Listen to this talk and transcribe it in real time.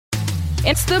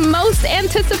It's the most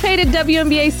anticipated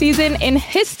WNBA season in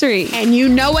history. And you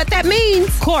know what that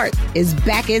means. Court is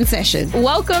back in session.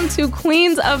 Welcome to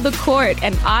Queens of the Court,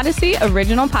 an Odyssey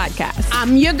original podcast.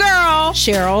 I'm your girl,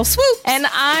 Cheryl Swoop. And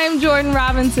I'm Jordan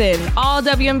Robinson. All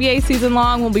WNBA season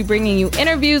long, we'll be bringing you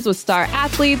interviews with star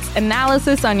athletes,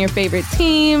 analysis on your favorite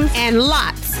teams, and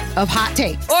lots of hot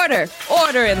takes.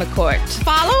 Order in the court.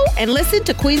 Follow and listen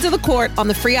to Queens of the Court on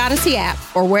the free Odyssey app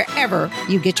or wherever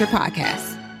you get your podcasts.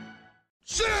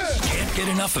 Can't get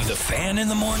enough of the Fan in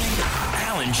the morning?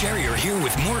 Al and Jerry are here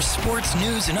with more sports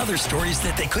news and other stories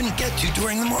that they couldn't get to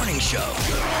during the morning show.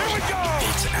 Here we go!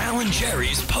 It's Al and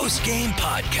Jerry's post-game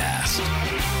podcast.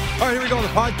 All right, here we go on the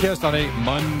podcast on a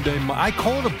Monday. I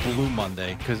call it a Blue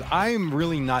Monday because I'm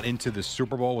really not into the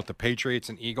Super Bowl with the Patriots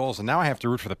and Eagles, and now I have to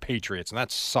root for the Patriots, and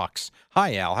that sucks.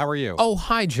 Hi, Al. How are you? Oh,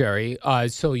 hi, Jerry.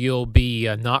 So you'll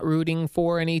be not rooting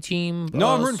for any team?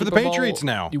 No, I'm rooting for the Patriots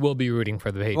now. You will be rooting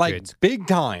for the Patriots. Like, big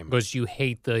time. Because you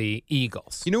hate the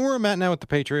Eagles. You know where I'm at now with the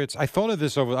Patriots? I thought of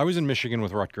this I was in Michigan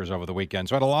with Rutgers over the weekend,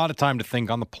 so I had a lot of time to think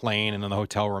on the plane and in the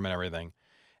hotel room and everything.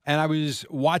 And I was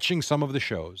watching some of the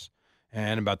shows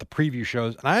and about the preview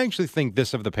shows, and I actually think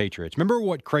this of the Patriots. Remember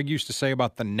what Craig used to say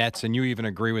about the Nets, and you even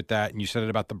agree with that, and you said it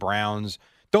about the Browns?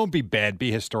 Don't be bad, be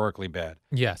historically bad.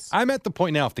 Yes. I'm at the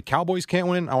point now, if the Cowboys can't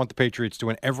win, I want the Patriots to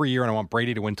win every year, and I want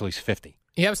Brady to win until he's 50.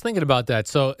 Yeah, I was thinking about that.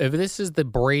 So if this is the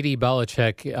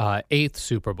Brady-Belichick eighth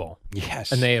Super Bowl.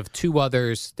 Yes. And they have two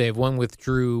others. They have one with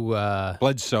Drew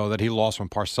Bledsoe that he lost when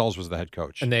Parcells was the head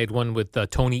coach. And they had one with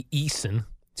Tony Eason.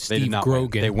 They did Steve not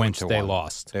Grogan, win. They went to they one.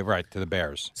 lost. Right, to the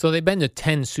Bears. So they've been to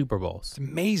 10 Super Bowls. It's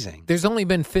amazing. There's only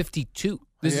been 52.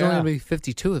 This is only going to be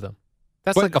 52 of them.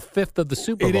 That's like a fifth of the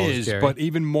Super Bowls, It is, Jerry. but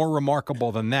even more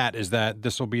remarkable than that is that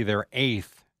this will be their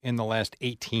eighth in the last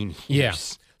 18 years. Yeah.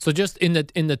 So just in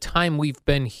the time we've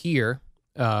been here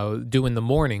doing the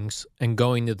mornings and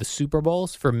going to the Super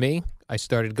Bowls, for me, I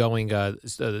started going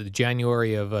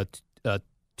January of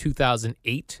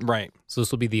 2008. Right. So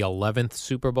this will be the 11th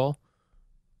Super Bowl.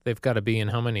 They've got to be in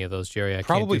how many of those, Jerry? I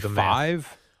Probably can't do the 5.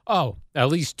 Math. Oh, at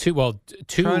least 2. Well,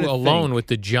 2 alone think. with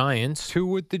the Giants. 2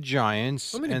 with the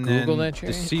Giants. Want me to and Google then that,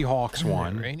 Jerry? the Seahawks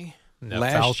won. Rainy?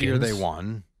 Last year they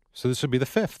won. So this would be the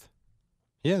 5th.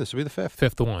 Yeah, this would be the 5th.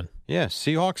 Fifth one. Yeah,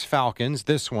 Seahawks, Falcons,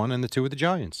 this one, and the 2 with the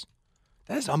Giants.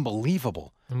 That is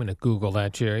unbelievable. I'm going to Google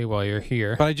that, Jerry, while you're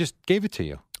here. But I just gave it to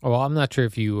you. Well, I'm not sure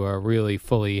if you really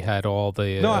fully had all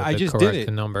the, I the just correct did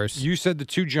it. numbers. You said the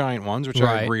 2 giant ones, which I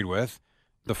Right. agreed with.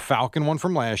 The Falcon one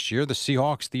from last year, the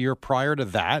Seahawks the year prior to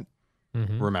that,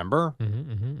 remember?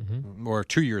 Or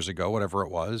 2 years ago, whatever it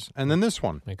was. And then this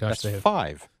one. My gosh, that's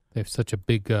 5. They have such a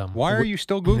big... Why are you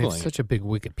still They have Googling it? such a big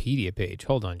Wikipedia page.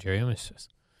 Hold on, Jerry. Let me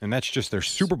just... And that's just their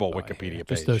Super Bowl Wikipedia page.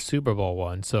 Just the Super Bowl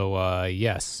one. So,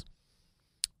 yes.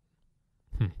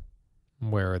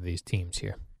 Where are these teams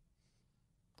here?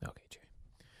 Okay, Jerry.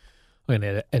 I'm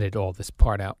going to edit all this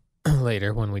part out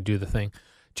later when we do the thing.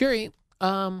 Jerry,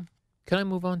 can I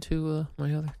move on to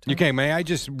my other topic? You can. May I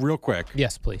just, real quick,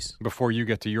 Yes, please. before you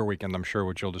get to your weekend, I'm sure,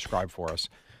 which you'll describe for us.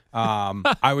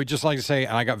 I would just like to say,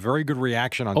 and I got very good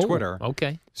reaction on Twitter.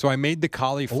 Okay. So I made the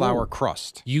cauliflower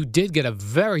crust. You did get a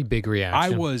very big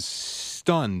reaction. I was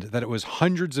stunned that it was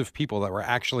hundreds of people that were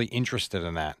actually interested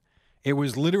in that. It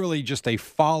was literally just a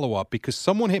follow-up because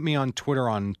someone hit me on Twitter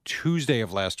on Tuesday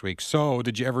of last week. So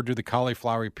did you ever do the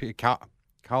cauliflower pizza,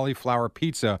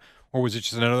 or was it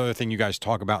just another thing you guys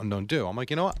talk about and don't do? I'm like,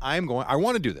 you know what? I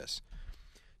want to do this.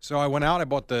 So I went out, I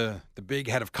bought the big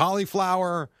head of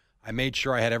cauliflower. I made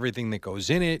sure I had everything that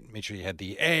goes in it. Made sure you had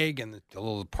the egg and the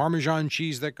little Parmesan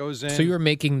cheese that goes in. So you were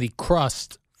making the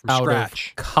crust From out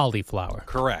scratch. of cauliflower.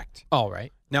 Correct. All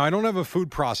right. Now, I don't have a food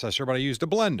processor, but I used a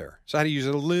blender. So I had to use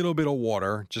a little bit of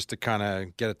water just to kind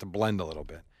of get it to blend a little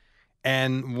bit.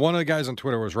 And one of the guys on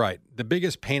Twitter was right. The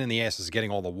biggest pain in the ass is getting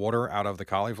all the water out of the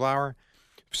cauliflower.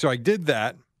 So I did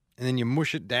that, and then you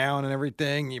mush it down and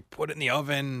everything. You put it in the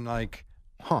oven, like,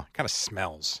 kind of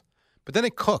smells. But then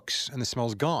it cooks, and the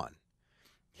smell's gone.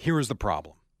 Here is the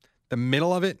problem. The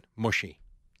middle of it, mushy.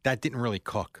 That didn't really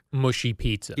cook. Mushy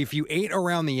pizza. If you ate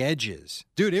around the edges,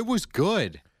 dude, it was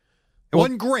good. It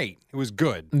wasn't great. It was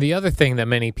good. The other thing that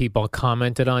many people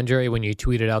commented on, Jerry, when you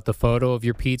tweeted out the photo of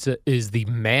your pizza is the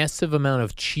massive amount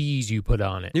of cheese you put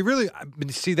on it. You really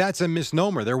see, that's a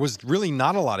misnomer. There was really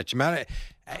not a lot of cheese.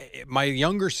 My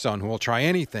younger son, who will try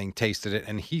anything, tasted it,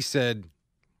 and he said,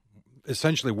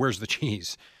 essentially, where's the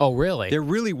cheese? Oh, really? There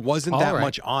really wasn't All that right.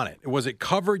 much on it. Was it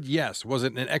covered? Yes. Was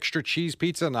it an extra cheese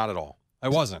pizza? Not at all.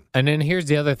 It wasn't. And then here's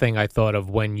the other thing I thought of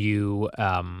when you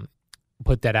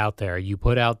put that out there. You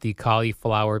put out the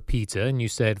cauliflower pizza, and you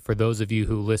said, for those of you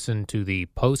who listen to the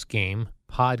post-game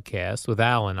podcast with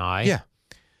Al and I, Yeah.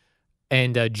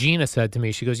 And Gina said to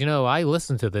me, she goes, I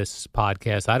listen to this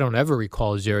podcast. I don't ever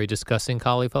recall Jerry discussing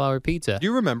cauliflower pizza.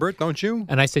 You remember it, don't you?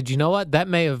 And I said, you know what? That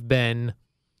may have been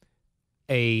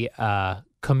a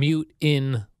commute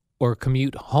in or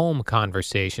commute home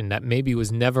conversation that maybe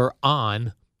was never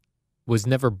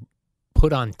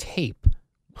put on tape.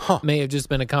 May have just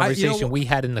been a conversation we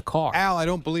had in the car. Al, I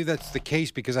don't believe that's the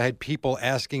case because I had people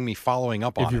asking me following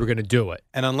up on if you were going to do it.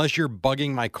 And unless you're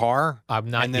bugging my car I'm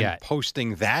not and then yet.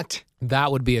 posting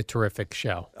that would be a terrific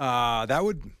show.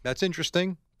 That's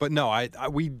interesting. But no,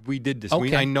 we did this.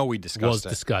 Okay. I know we discussed it.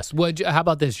 Discussed. How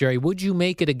about this, Jerry? Would you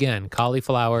make it again?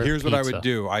 Cauliflower Here's pizza. what I would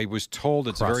do. I was told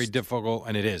it's Crust. very difficult,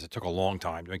 and it is. It took a long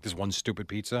time to make this one stupid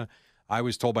pizza. I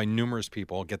was told by numerous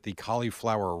people, get the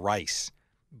cauliflower rice.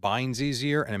 Binds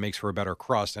easier, and it makes for a better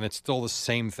crust, and it's still the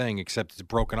same thing, except it's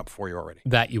broken up for you already.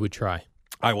 That you would try.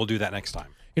 I will do that next time.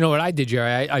 You know what I did,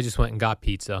 Jerry? I just went and got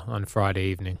pizza on Friday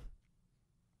evening.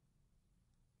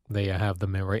 They have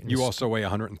them right in You the also weigh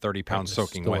 130 pounds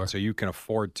soaking store. wet, so you can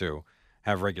afford to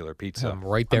have regular pizza. Have 'em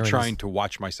right there I'm in trying the- to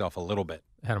watch myself a little bit.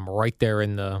 Had them right there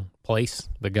in the place.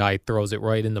 The guy throws it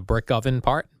right in the brick oven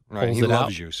part. Right, Pulls he it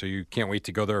loves out. you, so you can't wait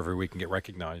to go there every week and get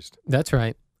recognized. That's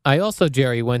right. I also,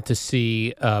 Jerry, went to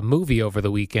see a movie over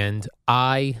the weekend,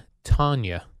 I,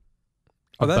 Tonya.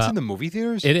 Oh, that's in the movie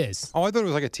theaters? It is. Oh, I thought it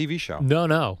was like a TV show.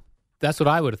 No. That's what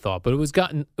I would have thought. But it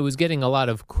was getting a lot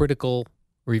of critical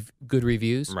good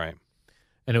reviews. Right.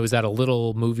 And it was at a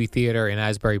little movie theater in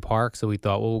Asbury Park, so we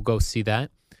thought, well, we'll go see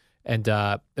that. And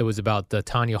it was about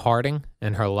Tonya Harding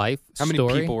and her life How many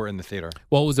story. people were in the theater?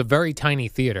 Well, it was a very tiny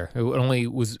theater. It only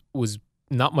was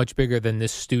not much bigger than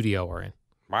this studio we're in.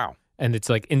 Wow. And it's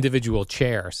like individual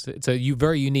chairs. It's a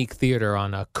very unique theater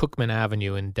on Cookman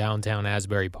Avenue in downtown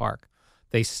Asbury Park.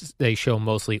 They show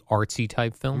mostly artsy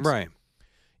type films, Right.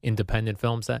 independent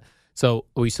films. So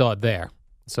we saw it there.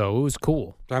 So it was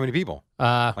cool. So how many people?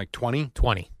 20?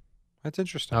 20. That's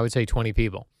interesting. I would say 20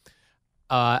 people.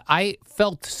 I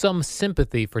felt some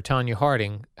sympathy for Tonya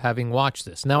Harding having watched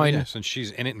this. Now since she's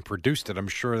in it and produced it, I'm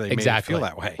sure they exactly made it feel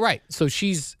that way. Right. So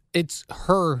it's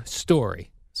her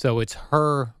story. So it's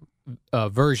her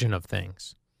version of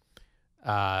things.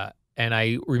 And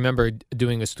I remember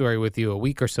doing a story with you a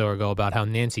week or so ago about how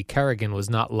Nancy Kerrigan was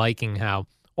not liking how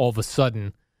all of a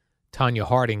sudden Tonya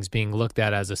Harding's being looked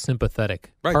at as a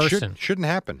sympathetic person. Shouldn't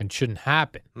happen. And shouldn't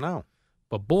happen. No.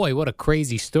 But boy, what a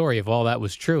crazy story if all that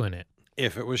was true in it.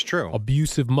 If it was true.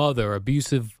 Abusive mother,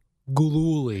 abusive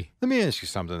gululi. Let me ask you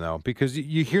something, though, because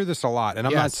you hear this a lot, and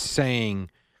I'm not Yes. saying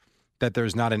that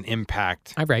there's not an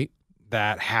impact I'm right.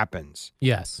 that happens.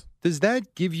 Yes. Does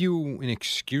that give you an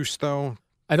excuse, though?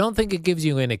 I don't think it gives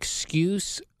you an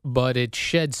excuse, but it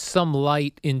sheds some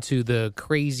light into the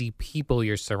crazy people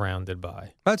you're surrounded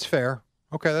by. That's fair.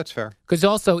 Okay, that's fair. Because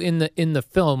also in the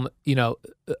film,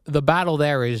 the battle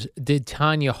there is: did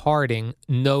Tonya Harding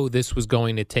know this was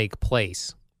going to take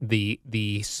place?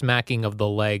 The smacking of the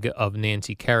leg of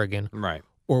Nancy Kerrigan, Right.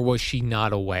 or was she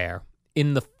not aware?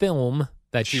 In the film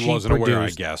that She she wasn't produced, aware, I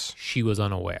guess. she was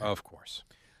unaware. Of course.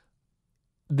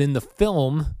 In the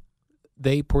film,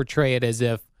 they portray it as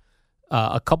if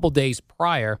a couple days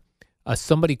prior,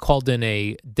 somebody called in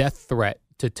a death threat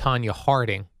to Tonya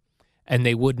Harding, and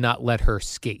they would not let her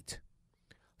skate.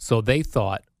 So they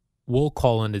thought, we'll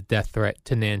call in a death threat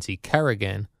to Nancy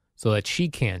Kerrigan so that she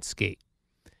can't skate.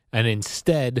 And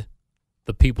instead,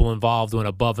 the people involved went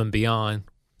above and beyond,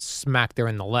 smacked her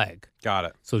in the leg. Got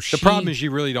it. So the problem is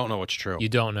you really don't know what's true. You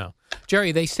don't know.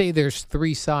 Jerry, they say there's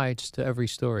 3 sides to every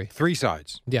story. 3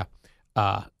 sides. Yeah.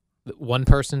 One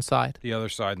person's side. The other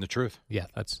side and the truth. Yeah,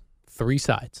 that's 3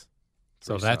 sides.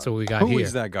 So 3 that's sides. what we got Who here.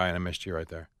 is that guy? And I missed you right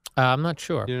there. I'm not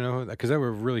sure. You know, because they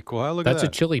were really cool. Oh, look That's at a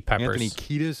that. Chili Peppers. Anthony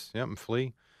Kiedis. Yep, and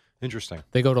Flea. Interesting.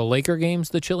 They go to Laker games,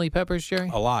 the Chili Peppers, Jerry?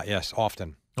 A lot, yes,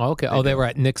 often. Oh, okay. They They do. were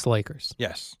at Knicks Lakers.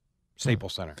 Yes.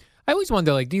 Staples Center. I always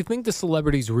wonder, do you think the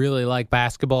celebrities really like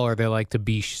basketball or they like to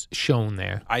be shown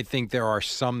there? I think there are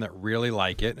some that really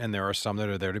like it, and there are some that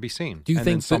are there to be seen. Do you and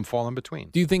think then some that- fall in between?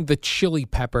 Do you think the Chili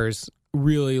Peppers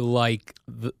really like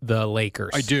the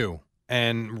Lakers? I do.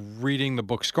 And reading the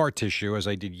book Scar Tissue, as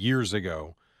I did years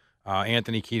ago,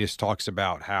 Anthony Kiedis talks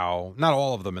about how, not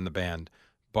all of them in the band,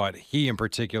 but he in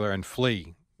particular and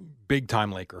Flea,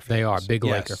 big-time Laker fans. They are big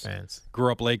Yes. Laker fans.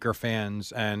 Grew up Laker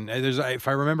fans. And there's, if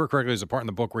I remember correctly, there's a part in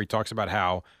the book where he talks about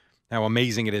how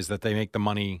amazing it is that they make the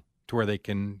money to where they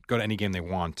can go to any game they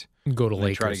want. Go to They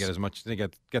Lakers. try to get as much. They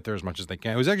get there as much as they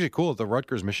can. It was actually cool at the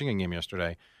Rutgers-Michigan game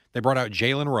yesterday. They brought out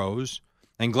Jalen Rose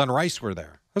and Glenn Rice were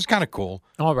there. It was kind of cool.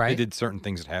 All right. They did certain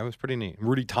things that have. It was pretty neat.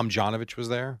 Rudy Tomjanovich was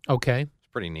there. Okay. It's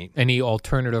pretty neat. Any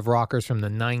alternative rockers from the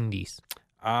 90s?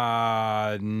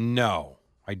 No,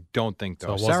 I don't think, So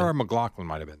though. it wasn't- Sarah McLachlan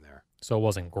might have been there. So it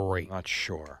wasn't great. Not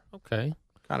sure. Okay.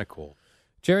 Kind of cool.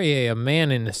 Jerry, a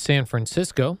man in San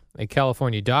Francisco, a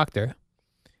California doctor.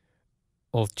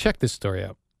 Well, check this story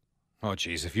out. Oh,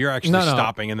 geez. If you're actually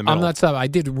stopping in the middle. I'm not stopping. I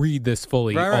did read this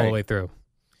fully all the way through.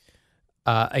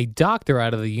 A doctor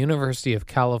out of the University of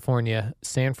California,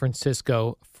 San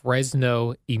Francisco,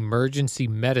 Fresno Emergency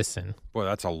Medicine. Boy,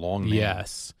 that's a long name.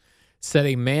 Yes. Said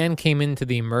a man came into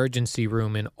the emergency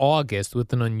room in August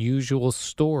with an unusual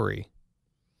story.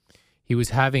 He was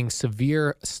having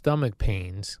severe stomach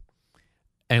pains,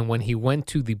 and when he went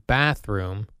to the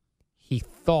bathroom, he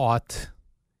thought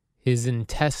his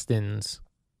intestines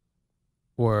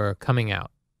were coming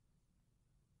out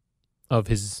of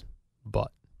his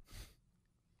butt.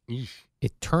 Eesh.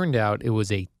 It turned out it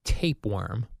was a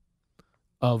tapeworm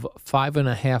of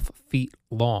 5.5 feet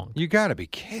long You got to be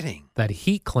kidding. that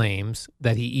he claims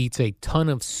that he eats a ton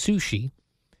of sushi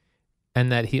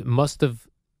and that he must have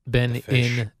been The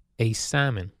fish. in a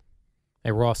salmon,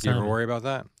 a raw Do you salmon. ever worry about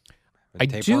that? I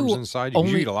Tapeworms do inside? You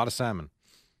only- eat a lot of salmon.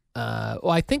 Well,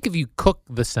 I think if you cook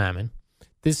the salmon,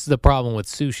 this is the problem with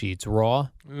sushi. It's raw,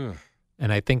 Ugh,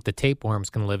 and I think the tapeworms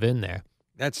can live in there.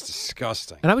 that's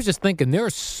disgusting. And I was just thinking, there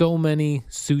are so many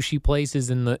sushi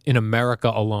places in America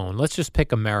alone. Let's just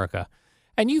pick America.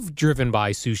 And you've driven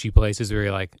by sushi places where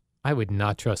you're like, I would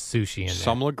not trust sushi in there.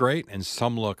 Some look great and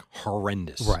some look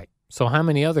horrendous. Right. So how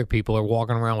many other people are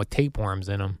walking around with tapeworms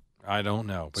in them I don't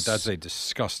know, but that's a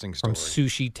disgusting from story.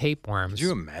 sushi tapeworms? Could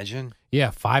you imagine? Yeah,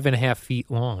 5.5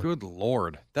 feet long. Good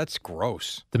Lord. That's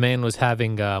gross. The man was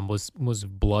having was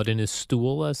blood in his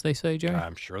stool, as they say, Jerry.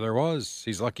 I'm sure there was.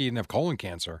 He's lucky he didn't have colon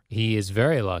cancer. He is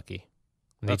very lucky.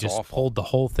 And they That's just awful. pulled the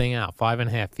whole thing out,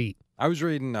 5.5 feet. I was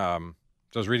reading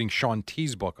Sean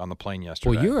T's book on the plane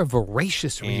yesterday. Well, you're a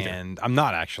voracious reader. And I'm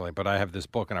not actually, but I have this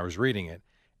book and I was reading it.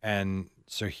 And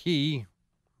so he,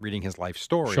 reading his life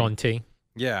story. Sean T.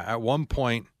 Yeah, at one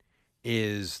point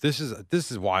this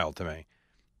is wild to me.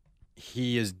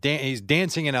 He's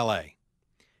dancing in L.A.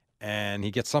 and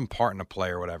he gets some part in a play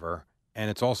or whatever. And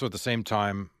it's also at the same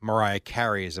time Mariah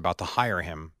Carey is about to hire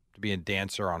him to be a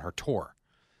dancer on her tour.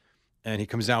 And he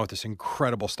comes down with this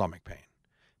incredible stomach pain.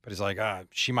 But he's like,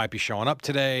 she might be showing up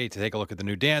today to take a look at the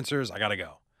new dancers. I got to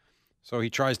go. So he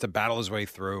tries to battle his way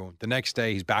through. The next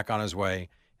day, he's back on his way.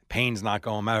 Pain's not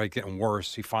going. Matter of fact, getting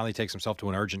worse. He finally takes himself to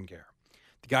an urgent care.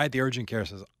 The guy at the urgent care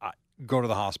says, go to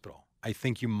the hospital. I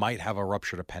think you might have a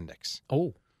ruptured appendix.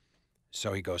 Oh.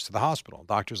 So he goes to the hospital.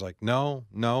 Doctor's like, no.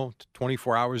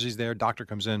 24 hours he's there. Doctor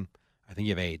comes in. I think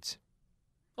you have AIDS.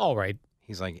 All right.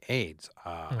 He's like, AIDS?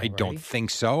 I Alrighty. don't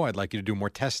think so. I'd like you to do more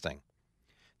testing.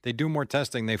 They do more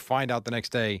testing. They find out the next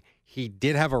day he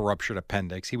did have a ruptured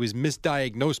appendix. He was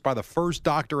misdiagnosed by the first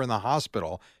doctor in the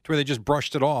hospital to where they just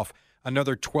brushed it off.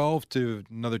 Another 12 to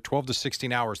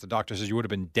 16 hours, the doctor says you would have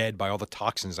been dead by all the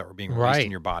toxins that were being released Right.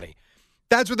 in your body.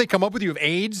 That's what they come up with. You have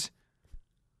AIDS?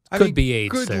 Could be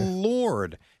AIDS, Good sir.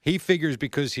 Lord. He figures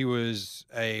because he was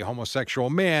a homosexual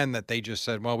man that they just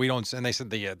said, well, we don't. And they said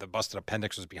the busted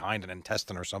appendix was behind an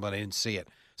intestine or something. They didn't see it.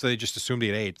 So they just assumed he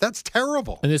had AIDS. That's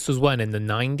terrible. And this was when, in the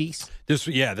 90s?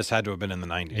 This had to have been in the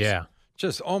 90s. Yeah.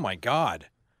 Just, oh my God.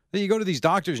 Then you go to these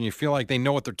doctors and you feel like they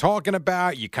know what they're talking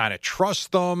about. You kind of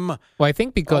trust them. Well, I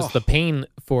think because Oh. the pain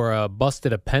for a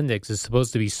busted appendix is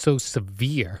supposed to be so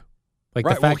severe. Like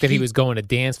Right, the well, fact that he he- was going to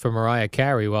dance for Mariah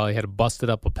Carey while he had a busted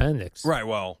up appendix. Right.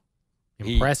 Well,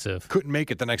 he Impressive. couldn't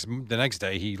make it the next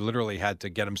day. He literally had to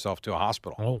get himself to a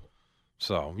hospital. Oh.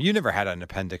 So you never had an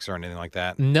appendix or anything like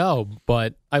that. No,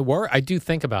 but I do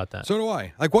think about that. So do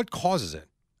I. Like, what causes it?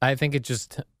 I think it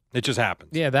just, It just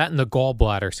happens. yeah, that and the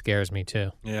gallbladder scares me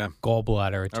too. Yeah.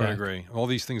 Gallbladder attack. I would agree. All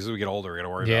these things as we get older, we got to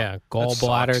worry Yeah, about. That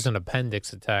gallbladders sucks. and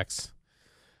appendix attacks.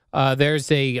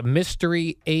 There's a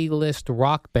mystery A-list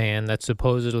rock band that's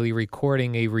supposedly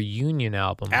recording a reunion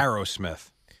album.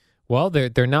 Aerosmith. Well,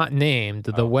 they're not named.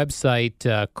 The Oh.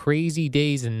 website Crazy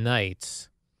Days and Nights.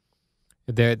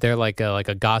 They're like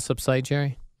a gossip site,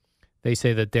 Jerry. They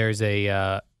say that there's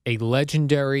a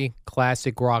legendary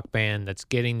classic rock band that's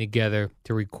getting together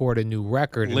to record a new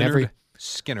record. And Leonard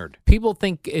Skinnerd. people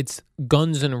think it's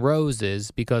Guns N'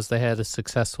 Roses because they had a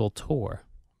successful tour.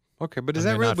 Okay, but is And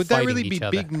that they're really, not would that fighting really be each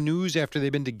other. big news after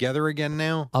they've been together again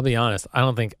now? I'll be honest. I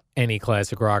don't think any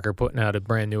classic rocker putting out a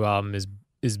brand new album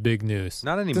is big news.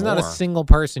 Not There's not a anymore. single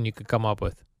person you could come up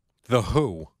with. The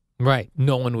Who. Right.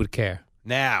 No one would care.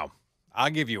 Now, I'll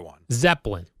give you one.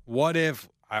 Zeppelin. What if,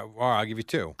 I'll give you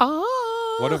two.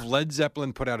 Oh. What if Led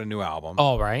Zeppelin put out a new album?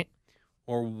 All right.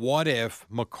 Or what if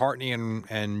McCartney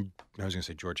and I was going to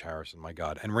say George Harrison, my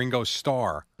God, and Ringo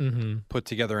Starr Mm-hmm. put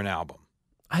together an album?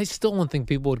 I still don't think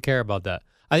people would care about that.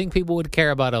 I think people would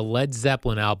care about a Led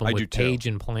Zeppelin album I do with too. Page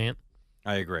and Plant.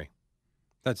 I agree.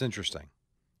 That's interesting.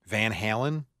 Van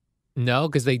Halen? No,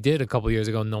 because they did a couple years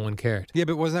ago. No one cared. Yeah,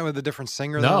 but wasn't that with a different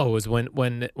singer? No, though? it was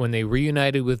when they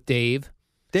reunited with Dave.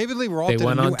 David Lee Roth They did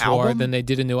went a new on tour, album? then they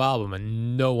did a new album,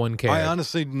 and no one cared. I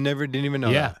honestly didn't even know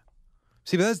Yeah. that.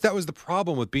 See, but that was the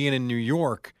problem with being in New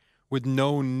York with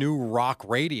no new rock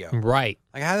radio. Right.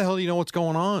 Like, how the hell do you know what's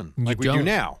going on? You Like we do don't.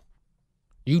 now.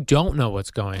 You don't know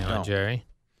what's going on, No. Jerry.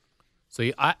 So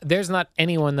there's not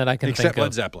anyone that I can Except think Led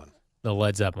of. Zeppelin. The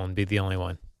Led Zeppelin would be the only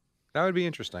one. That would be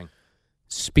interesting.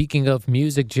 Speaking of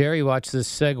music, Jerry, watch this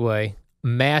segue.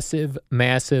 Massive,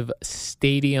 massive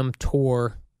stadium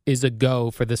tour is a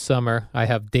go for the summer. I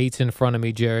have dates in front of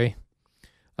me, Jerry.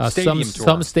 Stadium tour.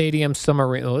 Some stadiums, some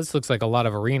arenas. Well, this looks like a lot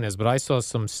of arenas, but I saw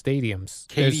some stadiums.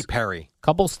 Katy There's Perry. a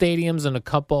couple stadiums and a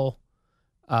couple.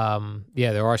 There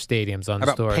are stadiums on How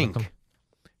the about store. Pink?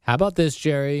 How about this,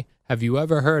 Jerry? Have you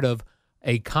ever heard of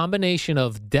a combination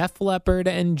of Def Leppard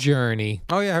and Journey?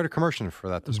 Oh, yeah, I heard a commercial for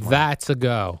that this morning. That's a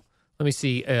go. Let me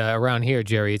see around here,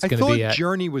 Jerry. It's I going to thought be at.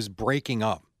 Journey was breaking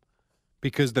up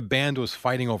because the band was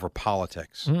fighting over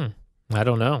politics. I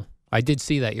don't know. I did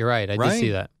see that. You're right. I did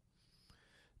see Right? that.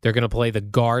 They're going to play the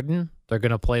Garden. They're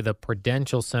going to play the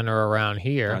Prudential Center around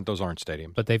here. Those aren't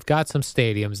stadiums. But they've got some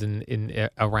stadiums in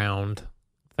around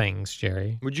things,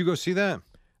 Jerry. Would you go see that?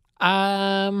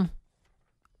 I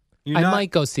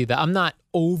might go see that. I'm not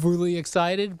overly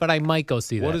excited, but I might go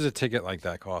see that. What does a ticket like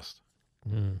that cost?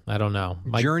 I don't know.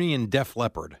 Journey and Def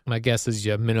Leppard. My guess is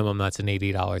your minimum that's an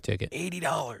 $80 ticket.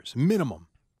 $80 minimum.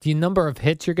 The number of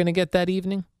hits you're going to get that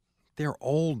evening? They're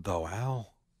old, though,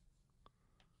 Al.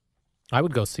 I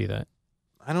would go see that.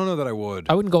 I don't know that I would.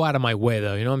 I wouldn't go out of my way,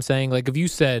 though. You know what I'm saying? Like, if you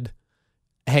said,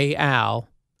 hey, Al,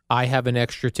 I have an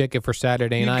extra ticket for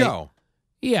Saturday You'd night. go.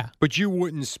 Yeah. But you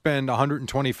wouldn't spend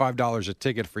 $125 a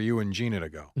ticket for you and Gina to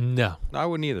go. No. I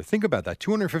wouldn't either. Think about that.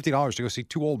 $250 to go see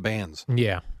two old bands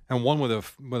Yeah. and one with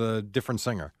a different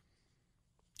singer.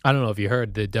 I don't know if you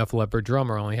heard, the Def Leppard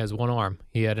drummer only has one arm.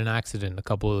 He had an accident a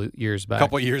couple of years back. A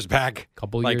couple years back.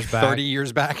 Like years back. 30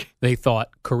 years back. They thought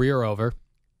career over.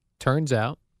 Turns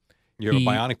out You have He- a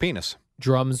bionic penis.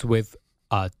 drums with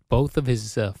both of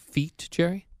his feet,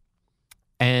 Jerry,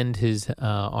 and his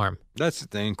arm. That's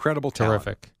the incredible talent.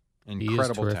 Terrific. He is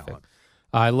Incredible terrific. talent.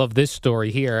 I love this story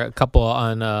here. A couple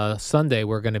on Sunday,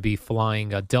 we're going to be flying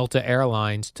Delta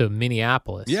Airlines to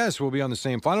Minneapolis. Yes, we'll be on the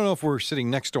same flight. I don't know if we're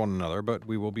sitting next to one another, but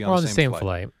we will be We're on the same flight.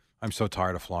 flight. I'm so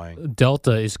tired of flying.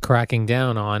 Delta is cracking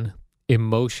down on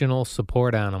emotional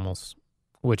support animals,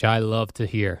 which I love to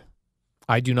hear.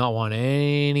 I do not want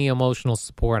any emotional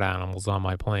support animals on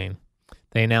my plane.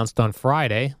 They announced on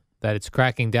Friday that it's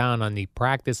cracking down on the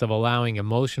practice of allowing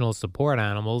emotional support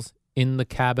animals in the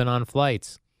cabin on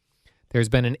flights. There's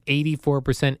been an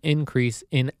 84% increase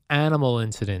in animal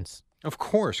incidents Of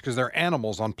course, because they're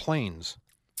animals on planes.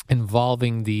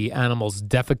 involving the animals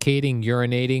defecating,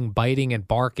 urinating, biting, and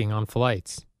barking on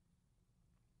flights.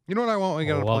 You know what I want when I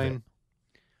get on a Love plane?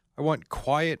 I want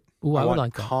quiet. Ooh, I would want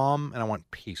like that. calm, and I want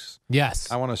peace. Yes,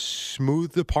 I want a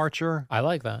smooth departure. I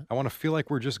like that. I want to feel like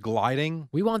we're just gliding,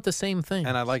 We want the same thing.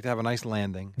 and I'd like to have a nice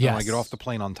landing. I want to Yes. get off the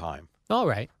plane on time. All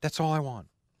right. That's all I want.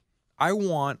 I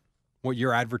want what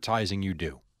you're advertising you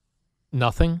do.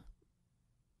 Nothing.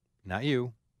 Not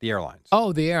you, the airlines.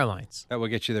 Oh, the airlines. That will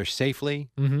get you there safely,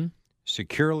 Mm-hmm.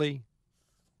 securely,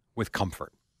 with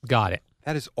comfort. Got it.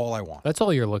 That is all I want. That's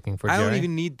all you're looking for, I Jerry. don't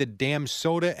even need the damn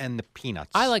soda and the peanuts.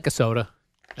 I like a soda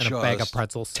and a bag of Just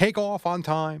pretzels. Take off on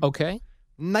time. Okay.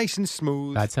 Nice and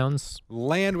smooth. That sounds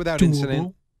Land without doable.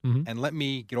 incident. Mhm. And let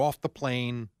me get off the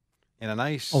plane in a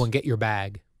nice. Oh, and get your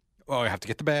bag. Oh, I have to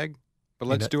get the bag. But In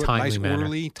let's a do it in a timely nice, manner.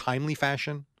 orderly, timely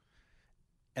fashion.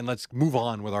 And let's move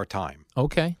on with our time.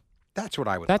 Okay. That's what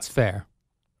I would That's like. fair.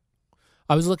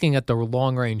 I was looking at the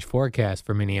long-range forecast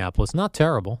for Minneapolis. Not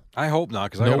terrible. I hope not,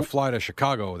 because I got to No. fly to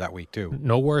Chicago that week, too.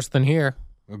 No worse than here.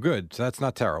 Well, good. So that's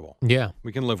not terrible. Yeah.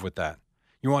 We can live with that.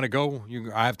 You want to go?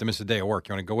 I have to miss a day of work.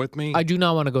 You want to go with me? I do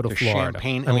not want to go to To Florida.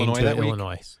 Champaign, I mean, Illinois to that week?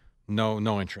 Illinois.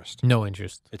 No interest. No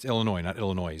interest. It's Illinois, not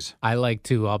Illinois. I like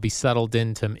to. I'll be settled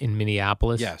in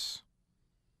Minneapolis. Yes.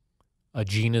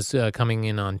 Gina's coming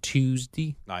in on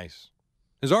Tuesday. Nice.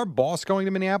 Is our boss going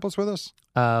to Minneapolis with us?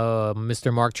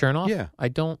 Mr. Mark Chernoff? Yeah. I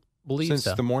don't believe Since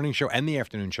so. the morning show and the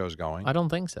afternoon show's going. I don't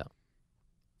think so.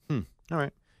 All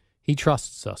right. He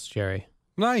trusts us, Jerry,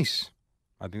 Nice.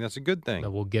 I think that's a good thing. that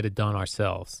we'll get it done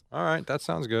ourselves. All right. That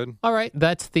sounds good. All right,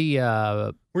 that's the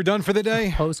We're done for the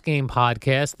day? post-game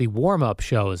podcast. The warm-up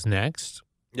show is next.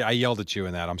 Yeah, I yelled at you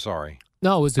in that. I'm sorry.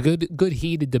 No, it was a good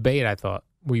heated debate, I thought.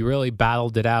 We really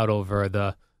battled it out over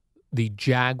the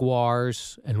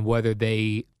Jaguars and whether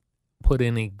they put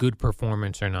in a good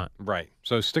performance or not. Right.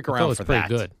 So stick I thought it around was for pretty that.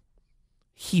 good.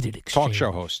 Heated exchange. Talk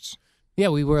show hosts. Yeah,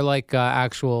 we were like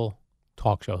actual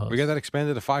talk show hosts. We got that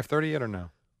expanded to 5:30 yet or no?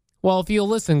 Well, if you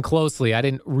listen closely, I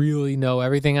didn't really know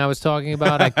everything I was talking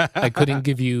about. I couldn't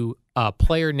give you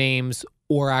player names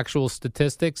or actual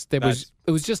statistics. It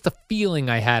was just a feeling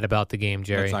I had about the game,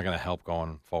 Jerry. That's not going to help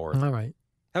going forward. All right.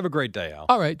 Have a great day, Al.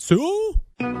 All right. So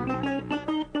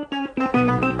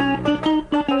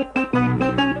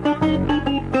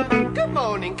Good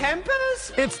morning,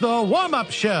 campers. It's the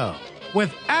warm-up show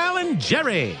with Al and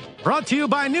Jerry. Brought to you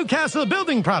by Newcastle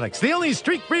Building Products, the only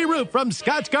streak-free roof from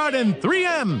Scotch Garden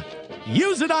 3M.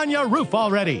 Use it on your roof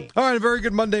already. All right, a very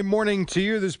good Monday morning to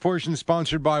you. This portion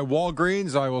sponsored by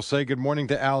Walgreens. I will say good morning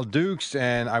to Al Dukes,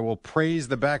 and I will praise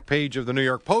the back page of the New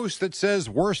York Post that says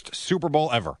worst Super Bowl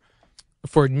ever.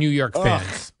 for New York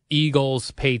fans,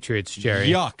 Eagles, Patriots, Jerry.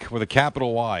 Yuck, with a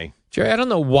capital Y. Jerry, I don't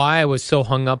know why I was so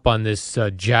hung up on this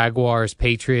Jaguars,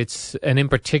 Patriots, and in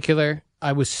particular,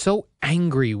 I was so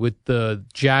angry with the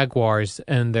Jaguars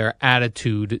and their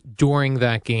attitude during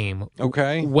that game.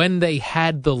 Okay. When they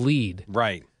had the lead,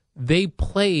 Right. they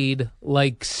played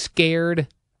like scared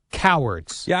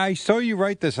cowards. Yeah, I saw you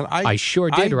write this, and I sure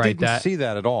did write that. I that. didn't see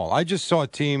that at all. I just saw a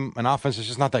team, an offense that's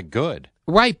just not that good.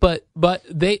 Right, but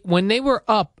when they were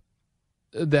up,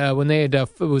 when they had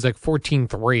it was like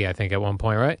 14-3, I think at one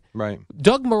point, right? Right.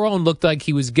 Doug Marrone looked like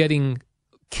he was getting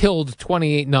killed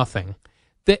 28-0.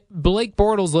 Blake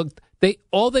Bortles looked.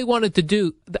 All they wanted to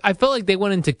do. I felt like they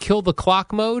went into kill the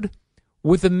clock mode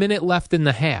with a minute left in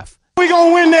the half. We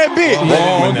gonna win that bitch. Well, they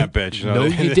didn't win that bitch. No,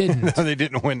 you didn't. No, they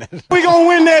didn't win it. We gonna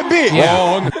win that bitch.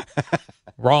 Yeah.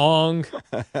 Wrong.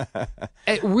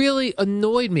 It really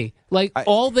annoyed me. Like,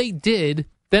 all they did,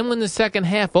 then when the second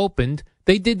half opened,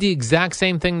 they did the exact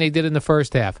same thing they did in the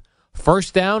first half.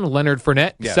 First down, Leonard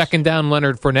Fournette. Yes. Second down,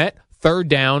 Leonard Fournette. Third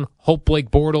down, hope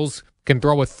Blake Bortles can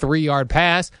throw a 3-yard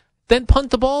pass. Then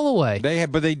punt the ball away.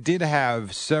 But they did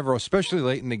have several, especially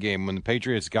late in the game when the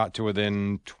Patriots got to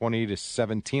within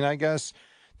 20-17, I guess.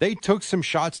 They took some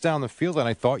shots down the field, and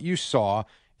I thought you saw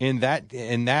in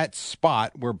that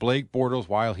spot where Blake Bortles,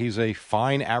 while he's a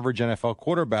fine average NFL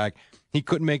quarterback, he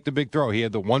couldn't make the big throw. He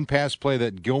had the one pass play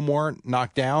that Gilmore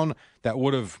knocked down that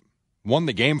would have won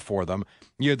the game for them.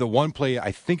 You had the one play,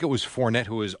 I think it was Fournette,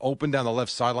 who was open down the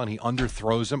left sideline. He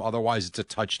underthrows him. Otherwise, it's a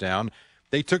touchdown.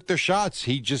 They took their shots.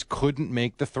 He just couldn't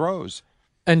make the throws.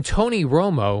 And Tony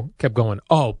Romo kept going,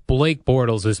 oh, Blake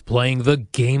Bortles is playing the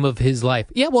game of his life.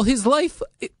 Yeah, well, his life,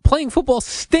 playing football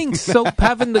stinks, so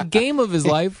having the game of his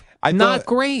life, not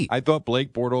great. I thought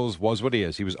Blake Bortles was what he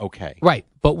is. He was okay. Right,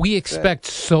 but we expect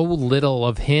so little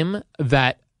of him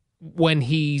that when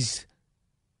he's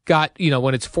got,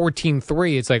 when it's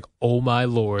 14-3, it's like, oh my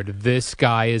Lord, this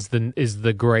guy is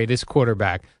the greatest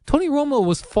quarterback. Tony Romo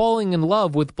was falling in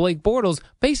love with Blake Bortles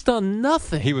based on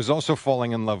nothing. He was also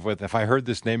falling in love with, if I heard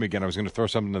this name again, I was going to throw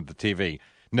something at the TV,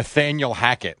 Nathaniel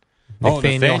Hackett.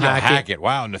 Nathaniel Hackett.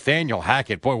 Wow, Nathaniel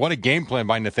Hackett. Boy, what a game plan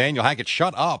by Nathaniel Hackett.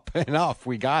 Shut up. Enough.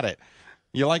 We got it.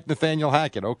 You like Nathaniel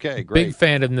Hackett. Okay, great. Big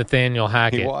fan of Nathaniel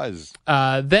Hackett. He was.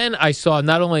 Then I saw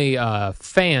not only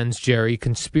fans, Jerry,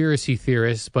 conspiracy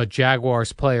theorists, but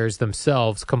Jaguars players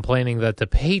themselves complaining that the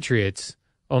Patriots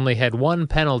only had one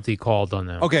penalty called on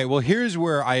them. Okay, well, here's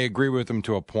where I agree with them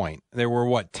to a point. There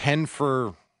were, 10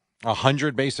 for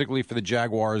 100 basically for the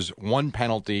Jaguars, one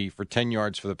penalty for 10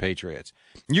 yards for the Patriots.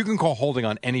 You can call holding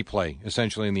on any play,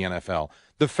 essentially, in the NFL.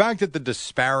 The fact that the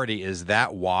disparity is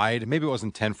that wide, maybe it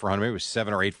wasn't 10 for 100, maybe it was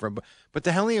 7 or 8 for, but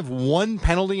to hell you have one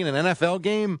penalty in an NFL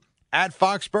game at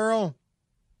Foxborough?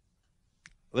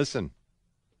 Listen,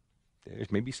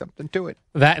 there's maybe something to it.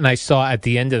 That, and I saw at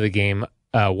the end of the game,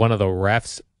 one of the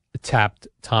refs tapped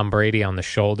Tom Brady on the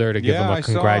shoulder to give him a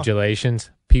congratulations.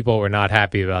 People were not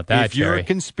happy about that, If you're Jerry. a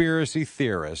conspiracy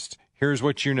theorist, here's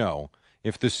what you know.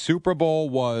 If the Super Bowl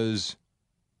was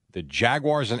the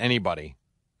Jaguars and anybody,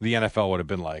 the NFL would have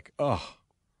been like, oh,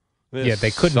 this Yeah,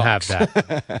 they couldn't sucks. have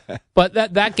that. But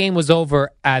that game was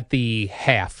over at the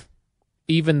half,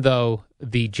 even though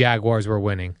the Jaguars were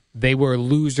winning. They were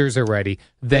losers already.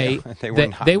 They were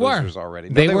not losers already.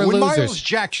 No, They were when losers. Miles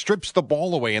Jack strips the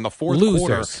ball away in the fourth Losers.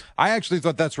 quarter, I actually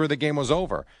thought that's where the game was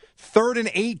over. 3rd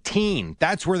and 18,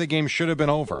 that's where the game should have been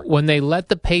over. When they let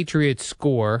the Patriots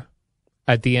score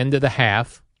at the end of the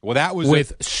half, Well, that was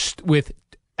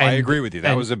I agree with you.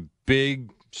 That was a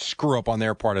big screw up on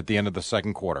their part at the end of the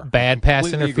second quarter. bad pass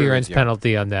Completely agree interference with you.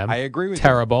 penalty on them. I agree with you.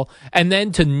 Terrible. And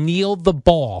then to kneel the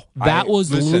ball. That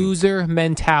was listen, loser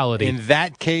mentality. In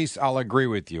that case, I'll agree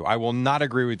with you. I will not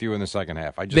agree with you in the second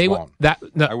half. I just won't. I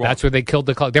won't. That's where they killed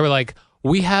the clock. They were like,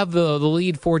 we have the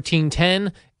lead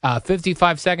 14-10,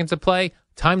 55 seconds to play.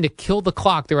 Time to kill the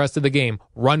clock the rest of the game.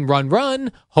 Run, run,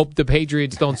 run. Hope the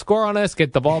Patriots don't score on us.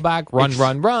 Get the ball back. Run,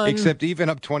 run, run. Except even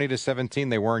up 20-17,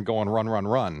 they weren't going run, run,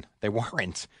 run. They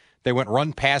weren't. They went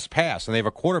run, pass, pass, and they have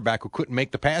a quarterback who couldn't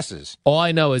make the passes. All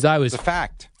I know is I was It's a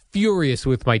fact. furious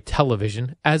with my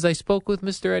television. As I spoke with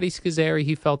Mr. Eddie Scazzeri,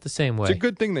 he felt the same way. It's a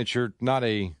good thing that you're not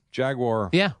a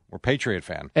Jaguar or Patriot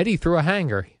fan. Eddie threw a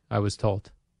hanger, I was told.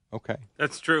 Okay.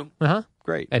 That's true. Uh-huh.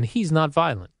 Great. And he's not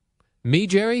violent. Me,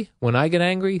 Jerry, when I get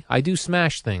angry, I do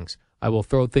smash things. I will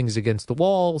throw things against the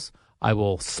walls. I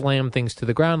will slam things to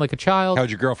the ground like a child. How'd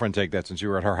your girlfriend take that since you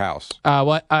were at her house?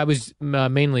 What I was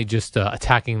mainly just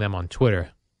attacking them on Twitter,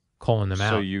 calling them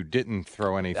out. So you didn't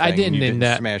throw anything? I didn't you in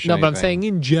that. smash No, but I'm anything. saying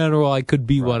in general, I could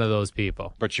be one of those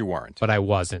people. But you weren't. But I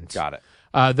wasn't. Got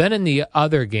it. Then in the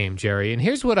other game, Jerry, and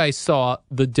here's what I saw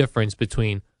the difference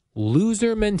between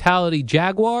loser mentality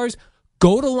Jaguars,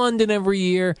 go to London every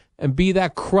year and be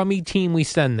that crummy team we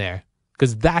send there.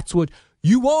 Because that's what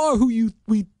you are,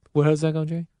 what does that go,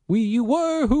 Jerry? You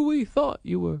were who we thought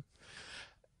you were.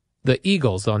 The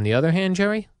Eagles, on the other hand,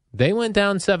 Jerry, they went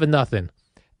down 7-0.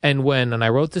 And I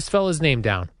wrote this fella's name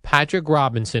down, Patrick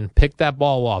Robinson picked that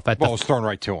ball off at Ball was thrown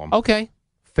right to him. Okay,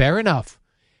 fair enough.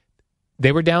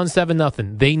 They were down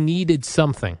 7-0. They needed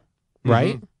something,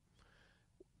 right? Mm-hmm.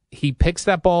 He picks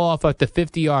that ball off at the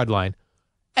 50-yard line.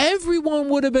 Everyone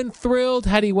would have been thrilled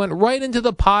had he went right into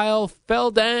the pile,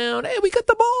 fell down. Hey, we got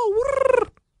the ball.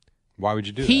 Why would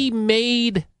you do He that?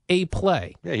 made a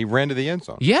play. Yeah, he ran to the end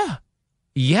zone. Yeah.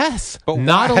 Yes. But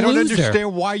not why? a I don't loser.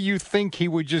 understand why you think he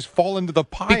would just fall into the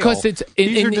pile. Because it's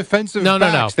these are defensive no.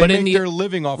 backs. They But make in their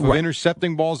living off of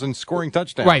intercepting balls and scoring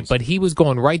touchdowns. Right, but he was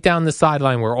going right down the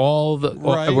sideline where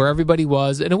where everybody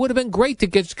was, and it would have been great to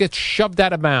get shoved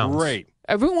out of bounds. Great.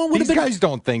 Everyone would have These been. guys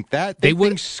don't think that. They would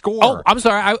think score. Oh, I'm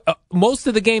sorry. Most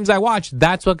of the games I watch,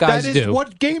 that's what guys That is do.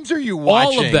 what games are you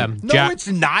watching? All of them. No, it's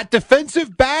not.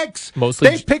 Defensive backs. Mostly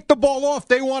They pick the ball off.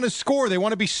 They want to score. They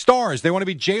want to be stars. They want to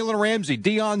be Jalen Ramsey,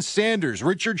 Deion Sanders,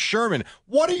 Richard Sherman.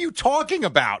 What are you talking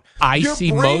about? Your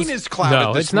brain is clouded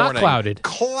No, this it's not morning. clouded.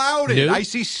 Clouded. Nope. I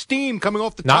see steam coming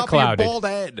off the Not top clouded. of your bald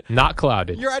head. Not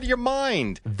clouded. You're out of your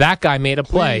mind. That guy made a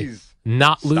play. Please.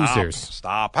 Not Stop. losers.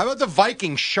 Stop. How about the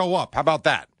Vikings show up? How about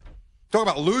that? Talk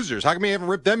about losers. How come you haven't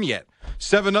ripped them yet?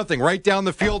 7-0, right down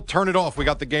the field, turn it off. We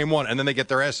got the game won, and then they get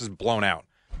their asses blown out.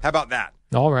 How about that?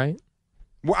 All right.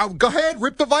 Well, go ahead,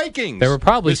 rip the Vikings. They were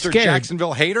probably Mr. scared.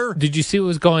 Jacksonville hater? Did you see what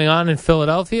was going on in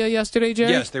Philadelphia yesterday,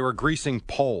 Jerry? Yes, they were greasing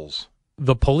poles.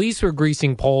 The police were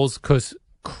greasing poles because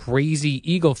crazy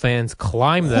Eagle fans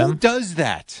climbed Who them. does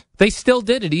that? They still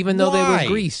did it, even though they Why? were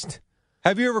greased.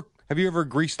 Have you ever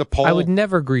greased a pole? I would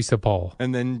never grease a pole.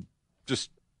 And then just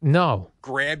No.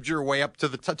 grabbed your way up to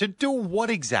the top. To do what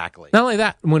exactly? Not only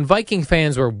that, when Viking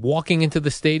fans were walking into the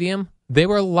stadium, they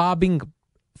were lobbing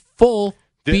full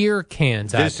beer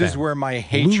cans at them. This is where my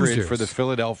hatred Losers. for the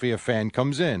Philadelphia fan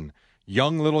comes in.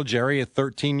 Young little Jerry at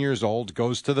 13 years old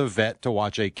goes to the vet to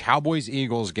watch a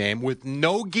Cowboys-Eagles game with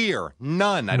no gear.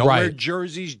 None. I don't wear Right.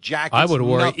 jerseys, jackets, I would have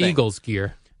worn nothing. Eagles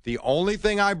gear. The only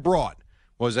thing I brought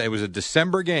was, it was a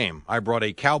December game. I brought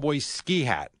a Cowboys ski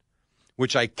hat,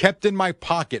 which I kept in my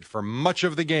pocket for much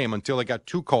of the game until it got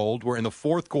too cold. We're in the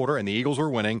fourth quarter, and the Eagles were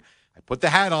winning. I put the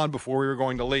hat on before we were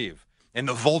going to leave, and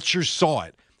the Vultures saw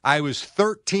it. I was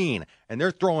 13, and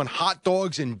they're throwing hot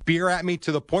dogs and beer at me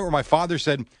to the point where my father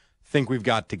said, "Think we've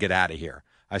got to get out of here."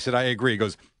 I said, "I agree." He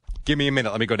goes, "Give me a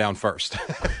minute. Let me go down first."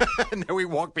 And then we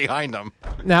walked behind him.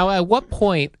 Now, at what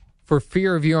point, for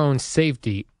fear of your own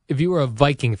safety, if you were a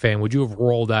Viking fan, would you have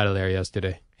rolled out of there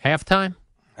yesterday? Halftime?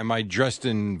 Am I dressed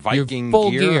in Viking You're full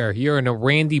gear? gear. You're in a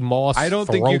Randy Moss I don't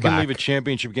think you can throwback. leave a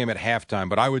championship game at halftime,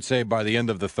 but I would say by the end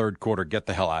of the third quarter, get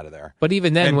the hell out of there. But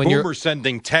even then, and when Boomer you're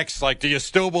sending texts like, "Do you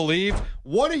still believe?"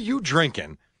 What are you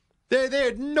drinking? They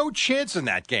had no chance in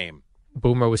that game.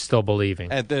 Boomer was still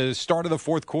believing. At the start of the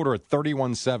fourth quarter at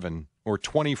 31-7 or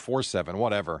 24-7,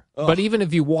 whatever. Ugh. But even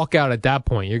if you walk out at that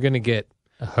point, you're going to get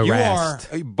harassed.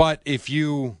 You are, but if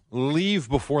you leave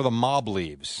before the mob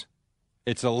leaves,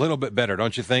 it's a little bit better,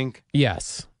 don't you think?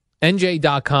 Yes.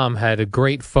 NJ.com had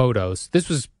great photos. This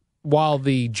was while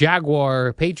the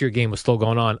Jaguar-Patriot game was still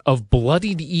going on, of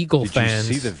bloodied Eagle Did fans.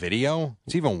 you see the video?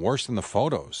 It's even worse than the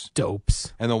photos.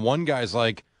 Dopes. And the one guy's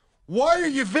like, "Why are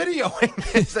you videoing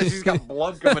this?" And he's got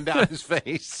blood coming down his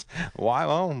face. Why?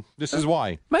 Well, this is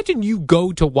why. Imagine you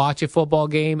go to watch a football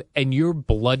game and you're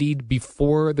bloodied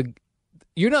before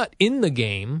you're not in the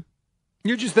game.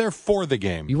 You're just there for the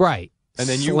game. You're right. And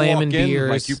then you Slamming walk in beers.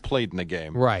 like you played in the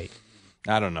game. Right.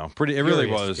 I don't know. It really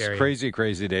Furious, was. scary.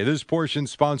 Crazy day. This portion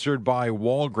sponsored by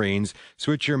Walgreens.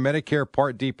 Switch your Medicare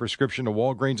Part D prescription to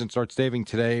Walgreens and start saving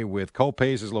today with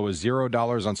copays as low as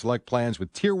 $0 on select plans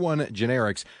with Tier 1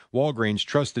 generics. Walgreens,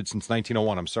 trusted since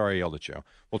 1901. I'm sorry I yelled at you.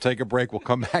 We'll take a break. We'll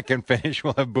come back and finish.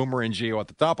 We'll have Boomer and Gio at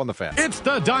the top on the Fan. It's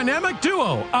the dynamic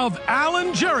duo of Al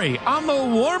and Jerry on the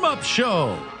warm-up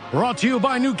show. Brought to you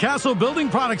by Newcastle Building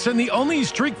Products and the only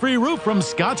streak-free roof from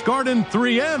Scotch Garden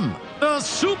 3M. The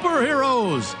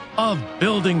superheroes of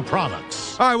building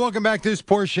products. All right, welcome back. This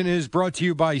portion is brought to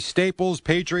you by Staples.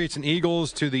 Patriots and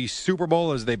Eagles to the Super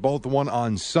Bowl as they both won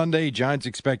on Sunday. Giants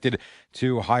expected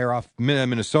to hire off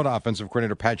Minnesota offensive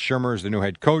coordinator Pat Shurmur as the new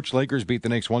head coach. Lakers beat the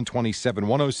Knicks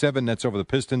 127-107. Nets over the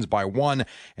Pistons by 1.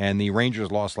 And the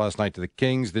Rangers lost last night to the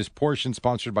Kings. This portion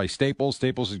sponsored by Staples.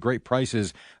 Staples has great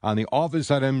prices on the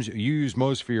office items you use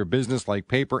most for your business like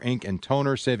paper, ink, and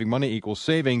toner. Saving money equals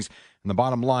savings. And the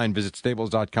bottom line, visit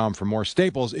Staples.com for more.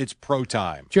 Staples, it's pro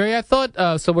time. Jerry, I thought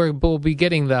we'll be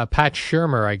getting the Pat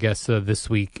Shurmur, I guess, this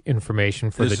week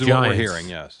information for This the is Giants. what we're hearing,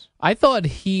 yes. I thought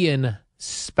he and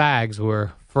Spags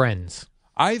were friends.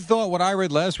 I thought what I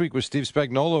read last week was Steve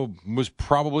Spagnuolo was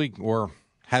probably or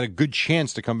had a good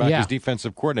chance to come back as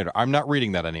defensive coordinator. I'm not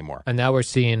reading that anymore. And now we're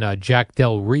seeing Jack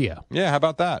Del Rio. Yeah, how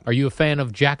about that? Are you a fan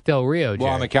of Jack Del Rio, Jerry?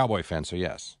 Well, I'm a Cowboy fan, so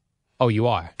yes. Oh, you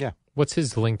are? Yeah. What's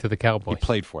his link to the Cowboys? He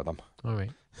played for them. All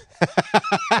right.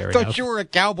 I thought you were a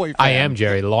Cowboy fan. I am,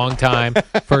 Jerry. Long time.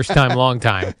 First time, long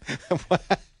time.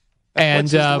 And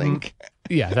What's his link?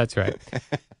 Yeah, that's right.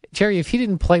 Jerry, if he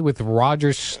didn't play with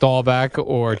Roger Staubach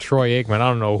or Troy Aikman, I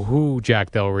don't know who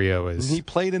Jack Del Rio is. He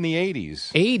played in the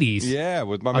 80s. 80s? Yeah,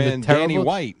 with my On the man Danny terrible-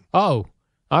 White. Oh,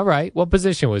 all right. What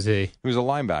position was he? He was a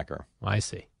linebacker. I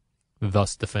see.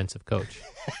 Thus, defensive coach.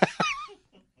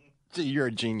 Gee, you're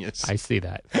a genius. I see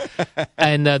that.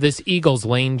 And this Eagles,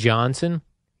 Lane Johnson,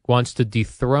 wants to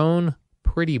dethrone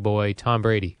pretty boy Tom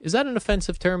Brady. Is that an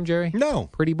offensive term, Jerry? No.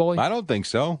 Pretty boy? I don't think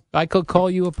so. I could call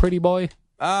you a pretty boy?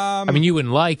 I mean, you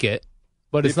wouldn't like it,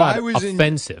 but it's not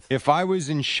offensive. If I was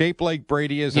in shape like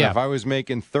Brady is, and Yeah. if I was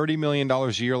making $30 million a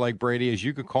year like Brady is,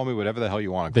 you could call me whatever the hell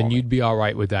you want to call Then me. you'd be all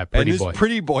right with that, And pretty this boy.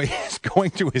 pretty boy is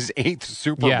going to his 8th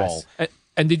Super Bowl.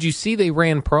 And did you see they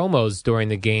ran promos during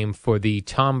the game for the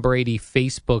Tom Brady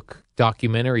Facebook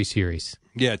documentary series?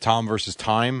 Yeah, Tom versus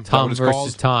Time. Is that Tom what it's versus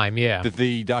called? Time, yeah.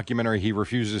 The documentary he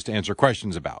refuses to answer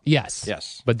questions about. Yes.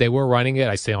 Yes. But they were running it.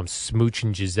 I say I'm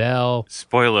smooching Giselle.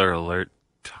 Spoiler alert,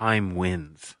 Time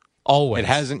wins. Always. It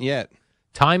hasn't yet.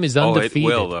 Time is Oh, it undefeated.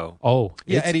 will, though. Oh,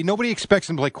 Yeah, it's- Eddie, nobody expects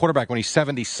him to play quarterback when he's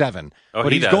 77. Oh,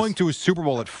 but he he's does. going to a Super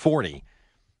Bowl at 40.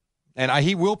 And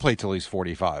he will play till he's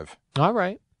 45. all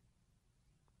right.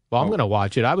 Well, I'm going to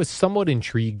watch it. I was somewhat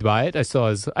intrigued by it. I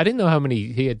didn't know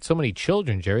he had so many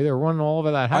children, Jerry. They were running all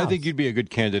over that house. I think you'd be a good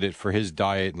candidate for his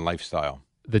diet and lifestyle.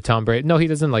 The Tom Brady. No, he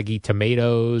doesn't like eat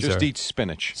tomatoes Just or eat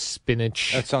spinach.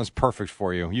 spinach. That sounds perfect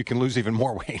for you. You can lose even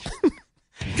more weight.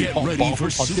 Get ready for I'll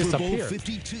Super Bowl disappear.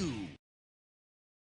 52.